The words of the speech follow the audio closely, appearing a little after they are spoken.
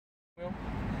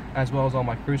as well as all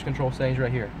my cruise control settings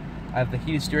right here. I have the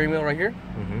heated steering wheel right here.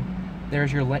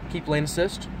 There's your keep lane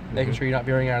assist, making sure you're not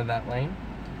veering out of that lane.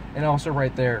 And also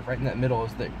right there, right in that middle,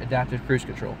 is the adaptive cruise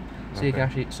control. So you can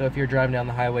actually, so if you're driving down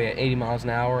the highway at 80 miles an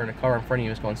hour and a car in front of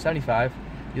you is going 75,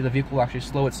 the vehicle will actually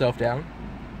slow itself down.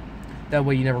 That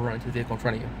way you never run into the vehicle in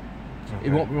front of you. It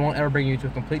won't ever bring you to a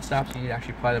complete stop, so you can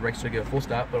actually apply the brakes to get a full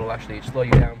stop, but it'll actually slow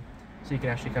you down, so you can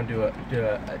actually come to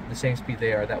the same speed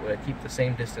they are. That would keep the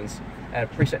same distance at a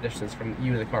preset distance from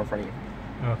you and the car in front of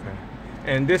you. Okay.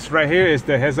 And this right here is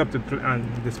the heads-up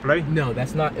display? No,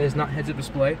 that's not. It's not heads-up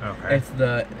display. Okay. It's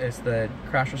the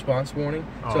crash response warning.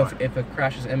 So if a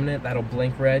crash is imminent, that'll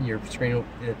blink red. Your screen,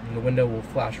 the window will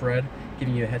flash red,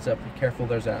 giving you a heads-up. Be careful.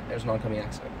 There's an oncoming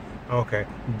accident. Okay.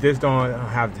 This don't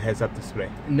have the heads-up display.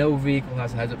 No vehicle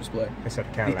has a heads-up display.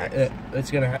 Except Cadillac. It's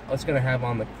gonna have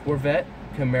on the Corvette,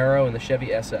 Camaro, and the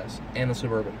Chevy SS, and the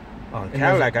Suburban. Oh, the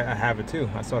Cadillac, I have it too.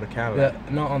 I saw the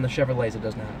Cadillac. Not on the Chevrolets. It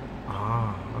doesn't have it.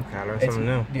 Ah, okay. I learned something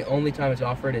new. The only time it's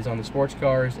offered is on the sports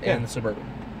cars and the Suburban.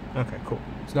 Okay, cool.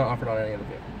 It's not offered on any other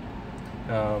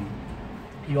vehicle.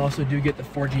 You also do get the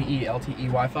 4G LTE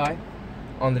Wi-Fi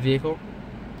on the vehicle.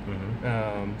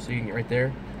 So you can get right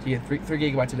there. So you get 3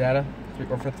 gigabytes of data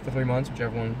for 3 months,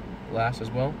 whichever one lasts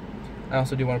as well. I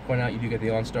also do want to point out you do get the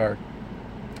OnStar.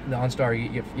 The OnStar,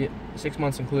 you get 6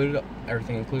 months included,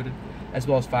 everything included, as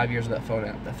well as 5 years of that phone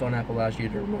app. That phone app allows you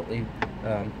to remotely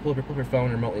pull up your phone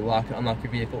and remotely lock and unlock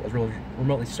your vehicle, as well as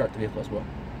remotely start the vehicle as well.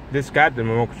 This got the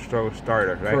remote control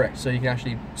starter, right? Correct. So you can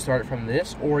actually start it from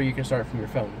this, or you can start it from your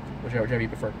phone, whichever you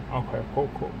prefer. Okay, cool.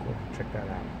 Check that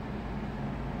out.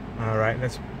 All right,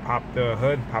 let's pop the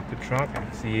hood, pop the trunk,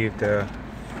 and see if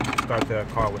start the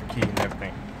car with the key and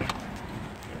everything.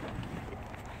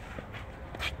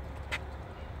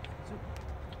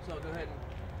 So go ahead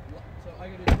and all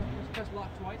you gotta do is press lock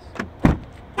twice,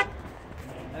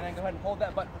 and then go ahead and hold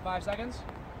that button for 5 seconds.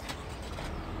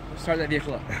 Start that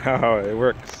vehicle up. Oh, it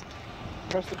works.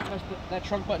 Press that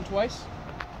trunk button twice.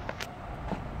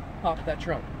 Pop that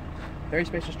trunk. Very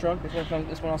spacious trunk. This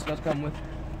one also does come with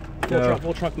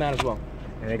full trunk mount as well.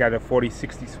 And they got a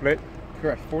 40-60 split.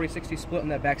 Correct. 40-60 split in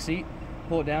that back seat.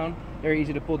 Pull it down. Very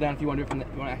easy to pull down if you want to do it from.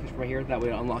 You want to access right here. That way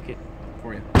it'll unlock it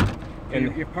for you.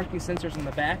 And your parking sensors in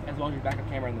the back, as well as your backup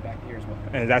camera in the back here as well.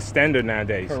 And that's standard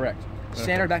nowadays. Correct.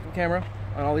 Standard backup camera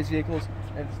on all these vehicles,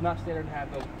 and it's not standard to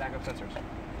have those backup sensors.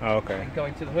 Oh, okay. And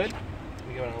going to the hood,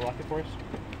 we go and unlock it for us.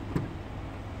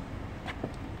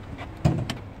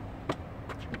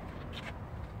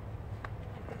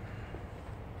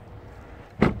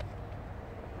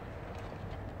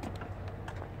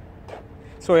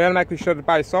 So it automatically shut it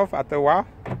by itself after a while?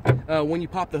 When you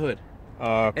pop the hood.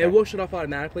 Okay. It will shut off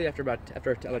automatically after I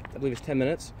believe it's 10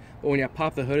 minutes. But when you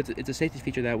pop the hood, it's a safety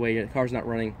feature. That way your car's not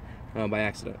running by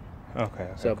accident.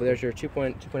 Okay. So, but there's your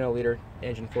 2.0 liter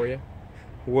engine for you.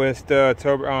 What's the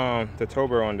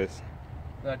turbo on this?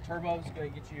 The turbo is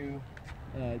going to get you.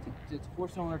 It's a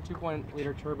 4-cylinder 2.0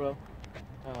 liter turbo.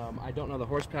 I don't know the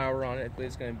horsepower on it. I believe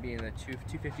it's going to be in the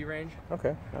 250 range.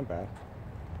 Okay, not bad.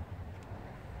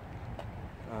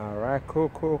 All right, cool.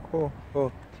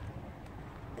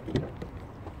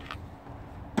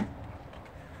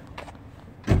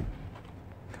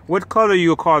 What color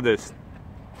you call this?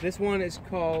 This one is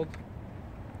called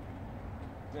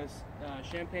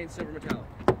Champagne Silver Metallic.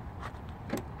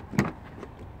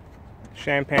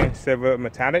 Champagne Silver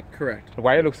Metallic? Correct.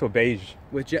 Why it looks so beige?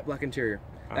 With jet black interior.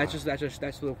 That's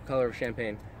the color of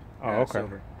champagne. Oh, okay.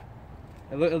 Silver.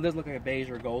 It does look like a beige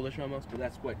or goldish almost, but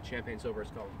that's what champagne silver is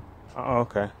called. Oh,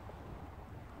 okay.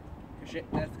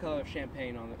 That's the color of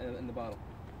champagne in the bottle.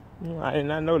 I did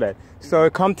not know that. So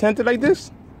it come tinted like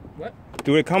this? What?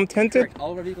 Do it come tinted? Correct.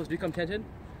 All of our vehicles do come tinted.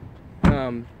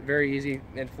 Very easy.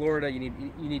 In Florida, you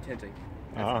need tinting.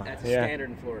 That's standard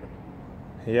in Florida.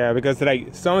 Yeah, because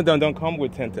like some of them don't come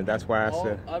with tinted. That's why I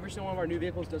said. Every single one of our new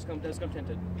vehicles does come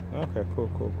tinted. Okay,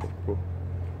 cool.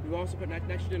 We've also put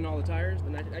nitrogen in all the tires. The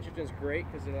nitrogen is great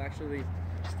because it'll actually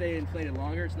stay inflated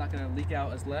longer. It's not going to leak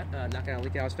out not going to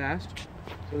leak out as fast.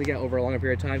 It'll leak out over a longer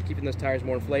period of time, keeping those tires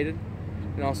more inflated,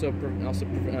 and also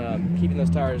keeping those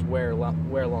tires wear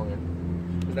longer.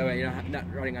 Because that way you're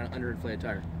not running on an underinflated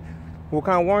tire. What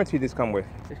kind of warranty does this come with?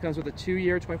 It comes with a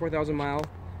 2-year, 24,000 mile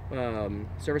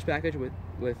service package with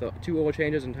 2 oil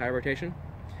changes and tire rotation,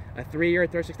 a 3-year,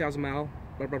 36,000 mile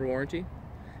rubber warranty,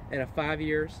 and a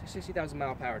 5-year, 60,000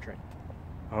 mile powertrain.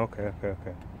 Okay.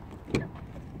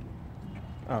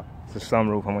 Oh, it's a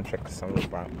sunroof. I'm gonna check the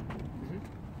sunroof out.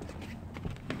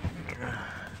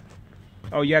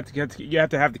 Oh, you have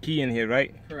to have the key in here,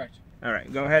 right? Correct. All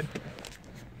right, go ahead.